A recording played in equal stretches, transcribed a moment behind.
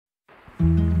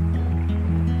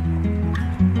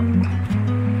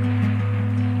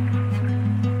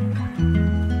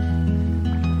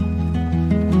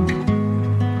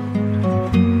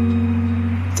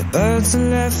birds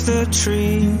and left the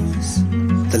trees.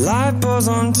 The light pours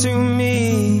onto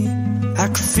me. I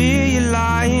could feel you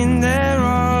lying there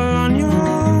all on your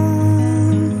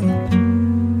own.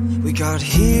 We got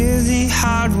here the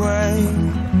hard way.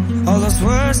 All those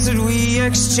words that we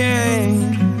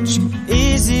exchange.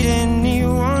 Is it any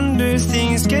wonder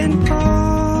things get cold?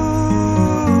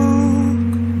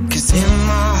 'Cause in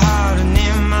my heart and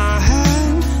in my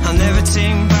head, I'll never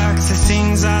take back the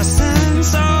things I said.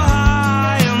 So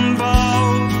high and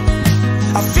bold,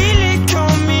 I feel it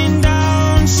coming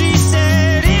down. She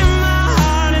said, in my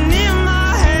heart and in my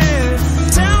head,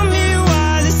 tell me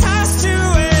why this has to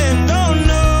end. Oh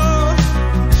no,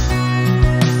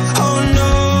 oh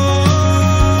no,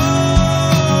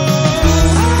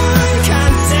 I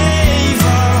can't save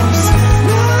us.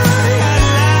 My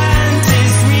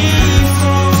Atlantis, we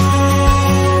fall.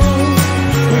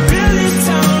 We build this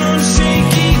town on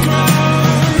shaky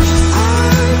ground. I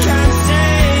can't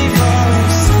save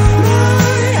us.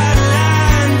 My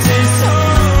Atlantis, oh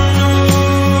no.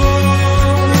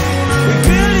 We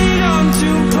build it up to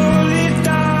pull it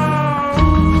down.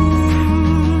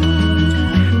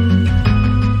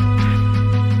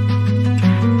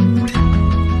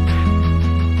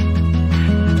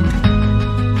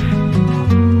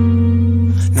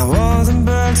 Now all the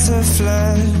birds have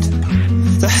fled.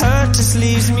 The hurt just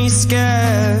leaves me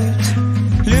scared,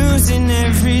 losing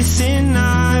everything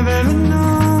I've ever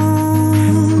known.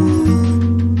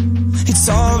 It's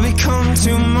all become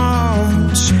too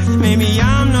much. Maybe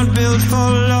I'm not built for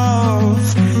love.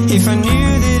 If I knew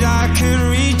that I could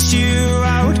reach you,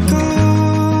 I would go.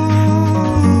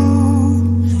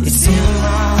 It's in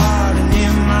my heart and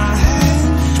in my head.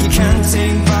 You can't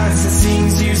take back the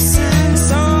things you said.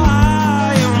 So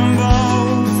high on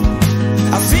both,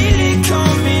 I feel it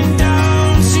coming down.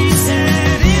 She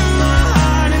said, in my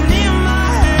heart and in my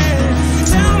head,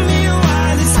 tell me why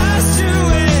this has to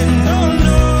end. Oh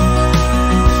no,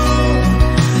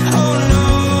 oh no,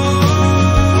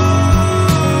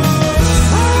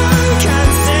 I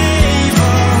can't save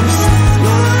us.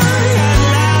 My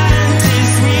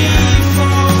Atlantis, we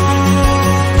fall.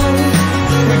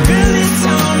 We build this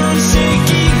town on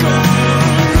shaky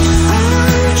ground. I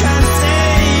can't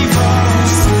save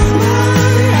us. My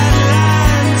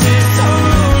Atlantis, oh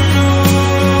no.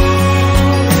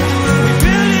 We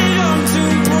build it up to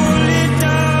pull it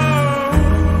down.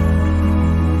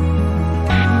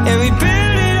 Yeah, we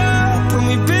build it up and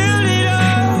we build it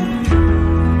up.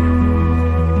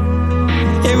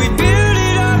 Yeah, we build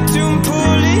it up to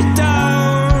pull it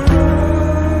down.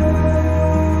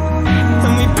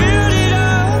 And we build it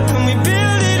up and we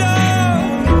build it up.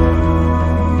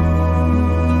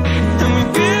 And we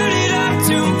build it up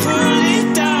to pull it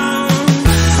down.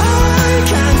 I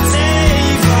can't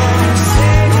save us.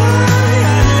 My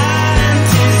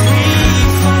Atlantis, we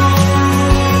fall.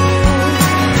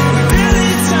 We build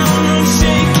this town on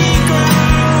shaky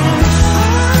ground.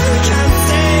 I can't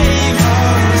save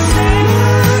us.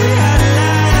 My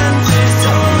Atlantis,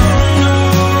 oh no.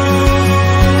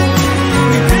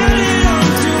 We build it up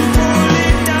to pull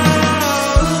it down.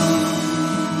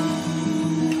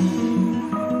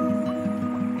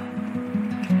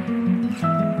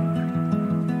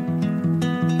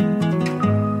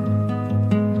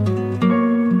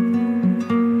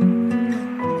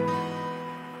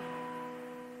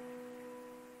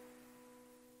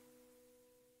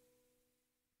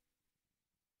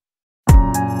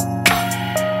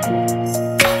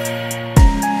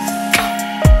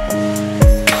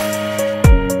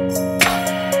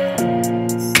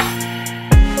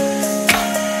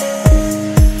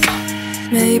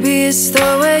 Maybe it's the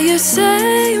way you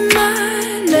say my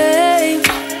name.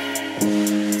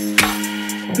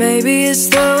 Maybe it's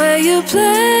the way you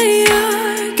play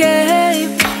your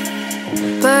game.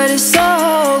 But it's so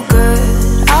good.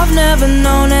 I've never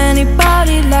known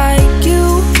anybody like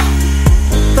you.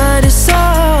 But it's so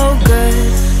good.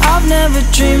 I've never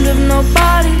dreamed of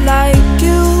nobody like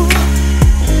you.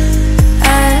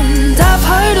 And I've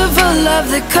heard of a love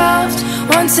that comes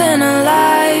once in a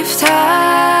lifetime.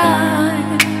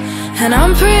 And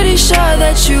I'm pretty sure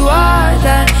that you are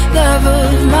that love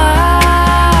of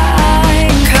mine.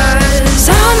 'Cause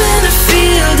I'm in a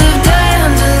field of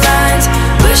dandelions,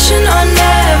 wishing on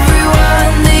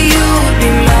everyone that you would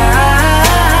be mine,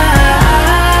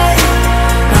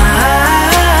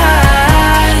 mine.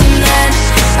 And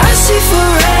I see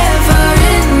forever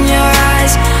in your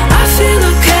eyes. I feel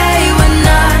okay when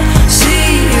I see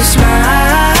you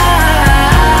smile,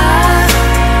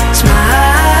 smile.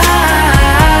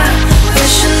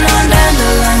 Wishing on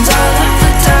dandelions all of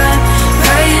the time,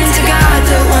 praying to God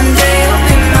that one day you'll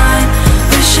be mine.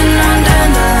 Wishing on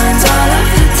dandelions all of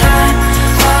the time,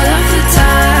 all of the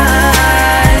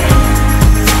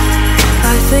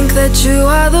you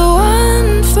are the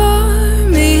one for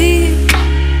me.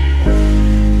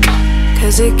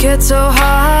 'Cause it gets so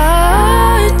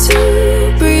hard to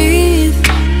breathe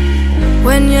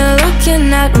when you're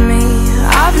looking at me.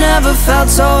 I've never felt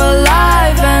so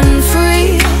alive and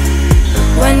free.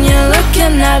 When you're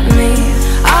looking at me,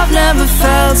 I've never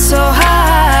felt so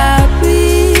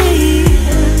happy.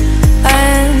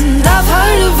 And I've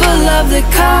heard of a love that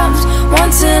comes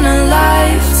once in a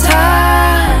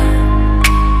lifetime,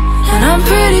 and I'm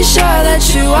pretty sure that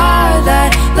you are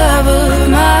that love of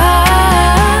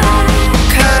mine.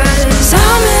 'Cause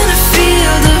I'm in a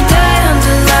field of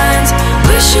dandelions,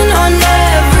 wishing on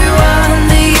everyone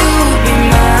that you'd be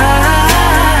mine,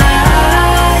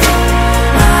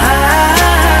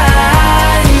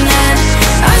 mine. And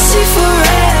I see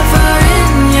forever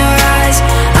in your eyes.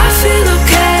 I feel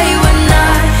okay when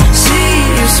I see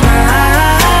you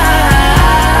smile,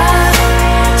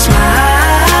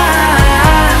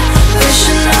 smile.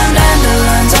 Wishing on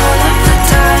dandelions all of the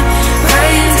time,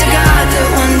 praying to God that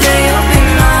one day you'll be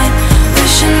mine.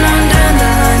 Wishing on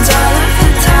dandelions all of the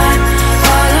time,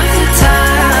 all of the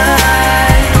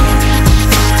time.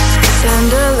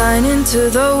 Dandelion, into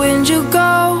the wind you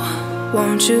go,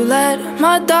 won't you let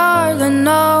my darling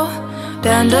know?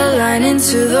 Dandelion,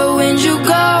 into the wind you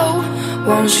go,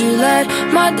 won't you let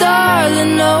my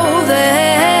darling know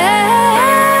that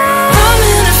I'm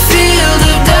in a field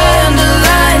of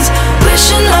dandelions,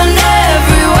 wishing on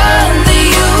everyone that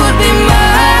you would be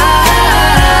mine.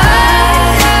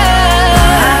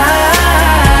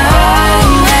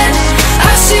 Oh, and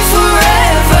I see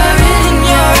forever in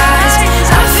your eyes.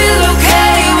 I feel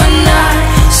okay when I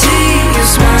see you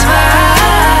smile,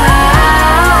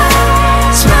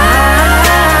 smile.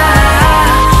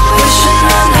 Wishing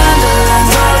on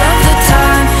dandelions all of the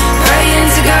time, praying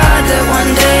to God that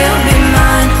one day you'll be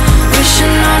mine.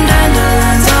 Wishing on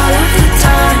dandelions all of the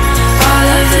time, all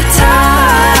of the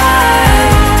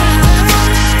time.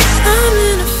 I'm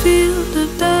in a field of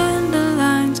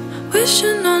dandelions,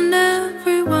 wishing on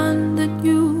everyone that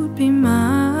you'd be mine,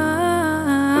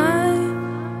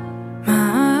 mine.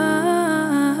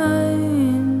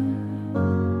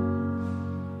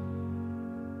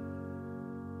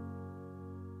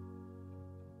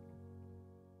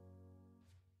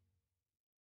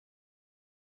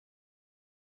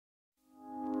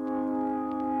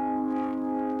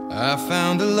 I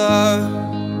found a love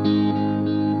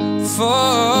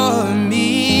for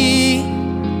me.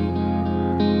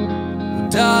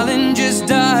 Darling, just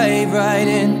dive right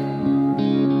in,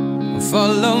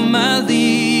 follow my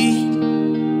lead.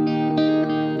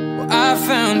 Well, I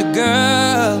found a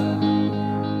girl,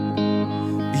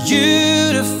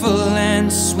 beautiful and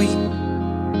sweet.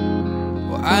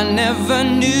 Well, I never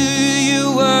knew you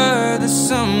were the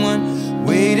someone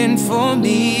waiting for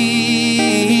me.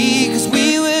 'Cause we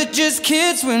were just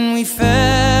kids when we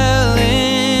fell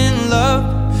in love,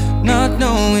 not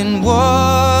knowing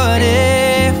what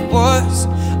it was.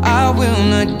 I will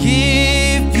not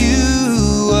give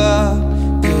you up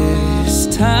this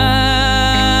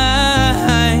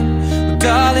time.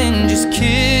 Darling, just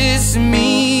kiss me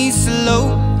slow.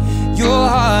 Your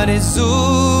heart is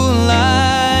all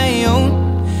I own,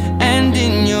 and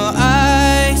in your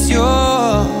eyes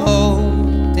you're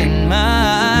holding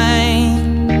mine.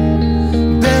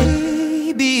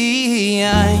 Baby,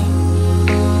 I'm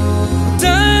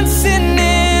dancing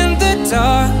in the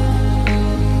dark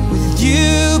with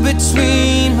you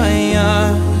between my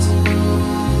arms,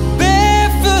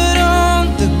 barefoot on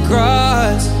the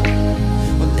grass.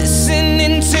 We're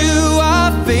listening to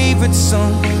our favorite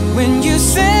song. When you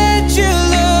said you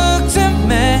looked a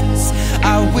mess,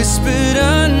 I whispered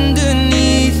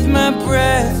underneath my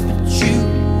breath, but you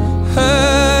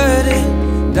heard it.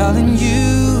 Darling, you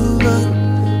look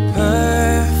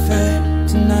perfect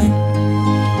tonight.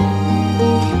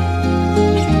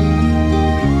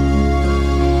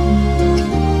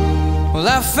 Well,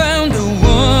 I found a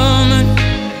woman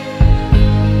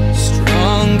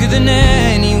stronger than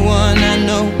anyone I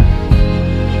know.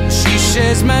 She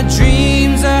shares my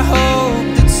dreams. I hope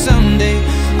that someday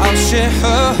I'll share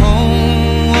her home.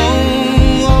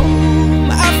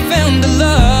 I found a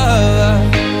love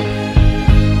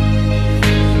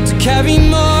to carry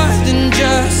more than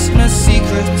just my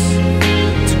secrets,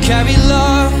 to carry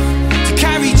love, to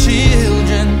carry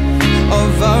children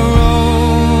of our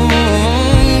own.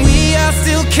 We are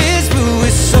still kids, but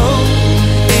we're so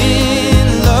in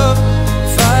love,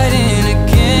 fighting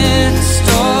against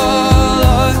all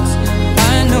odds.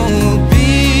 I know we'll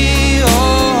be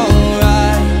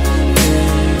alright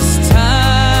this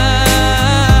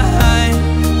time.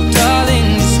 Darling,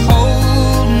 just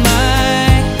hold my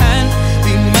hand,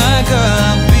 be my girl,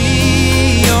 I'll be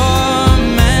your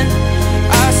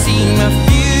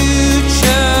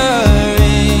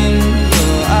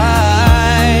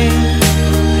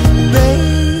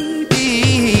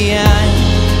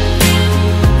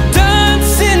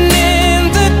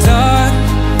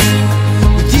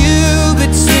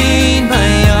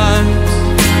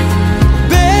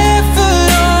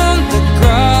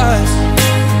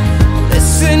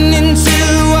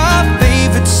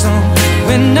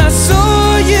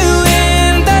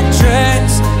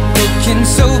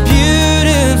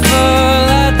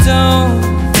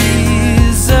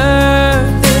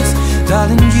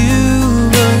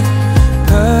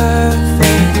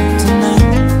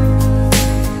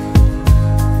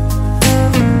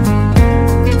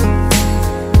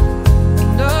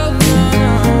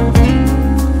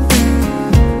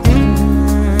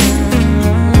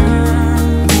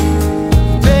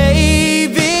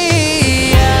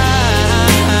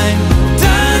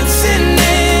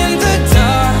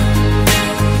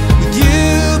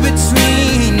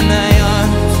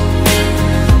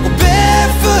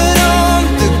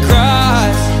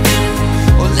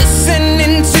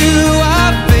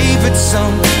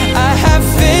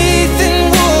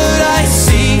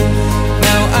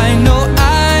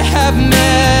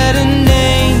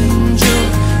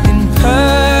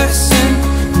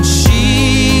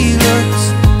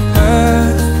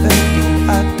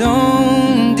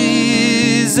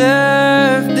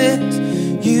deserve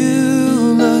this.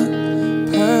 You look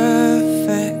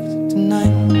perfect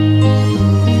tonight.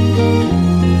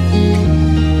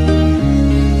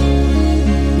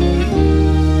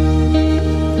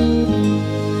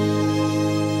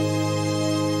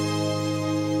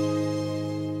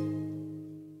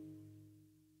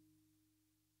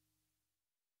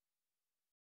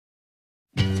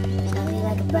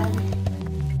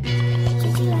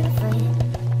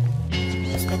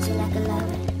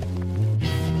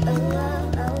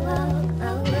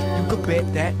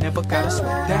 Never gotta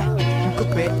sweat that. You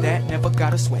could bet that, never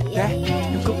gotta sweat that.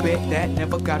 You could bet that,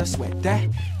 never gotta sweat that.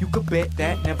 You could bet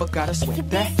that, never gotta sweat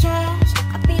that. You be the cash,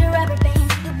 I'll be the rubber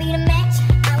band. You be the match,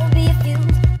 I will be a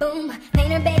fuse. Boom,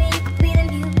 painter, baby, you could be the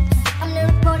muse. I'm the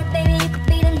reporter, baby, you could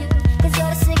be the news. Cause you're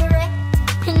the cigarette,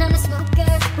 and I'm the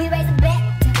smoker. We raise a bet,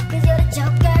 cause you're the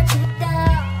joker. Tricked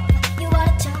off, you are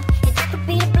the chalk. And I could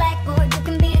be the blackboard, you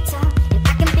can be the top. And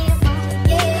I can be the phone.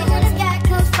 Yeah, when the sky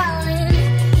comes falling,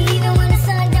 even when the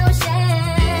sun don't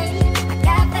shine, I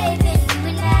got faith in you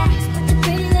and I. Put your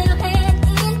pretty little hand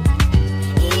in.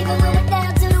 Even when we're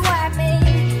down to the wire,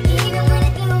 baby. Even when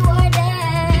it's you or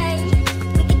die,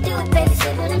 we can do it, baby,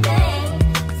 simple and bang.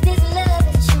 Cause this love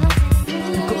is a short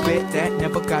thing. You could bet that,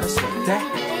 never gotta sweat that.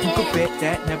 You could bet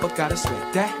that, never gotta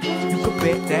sweat that. You could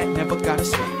bet that, never gotta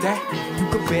sweat that. You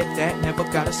could bet that, never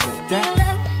gotta sweat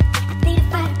that.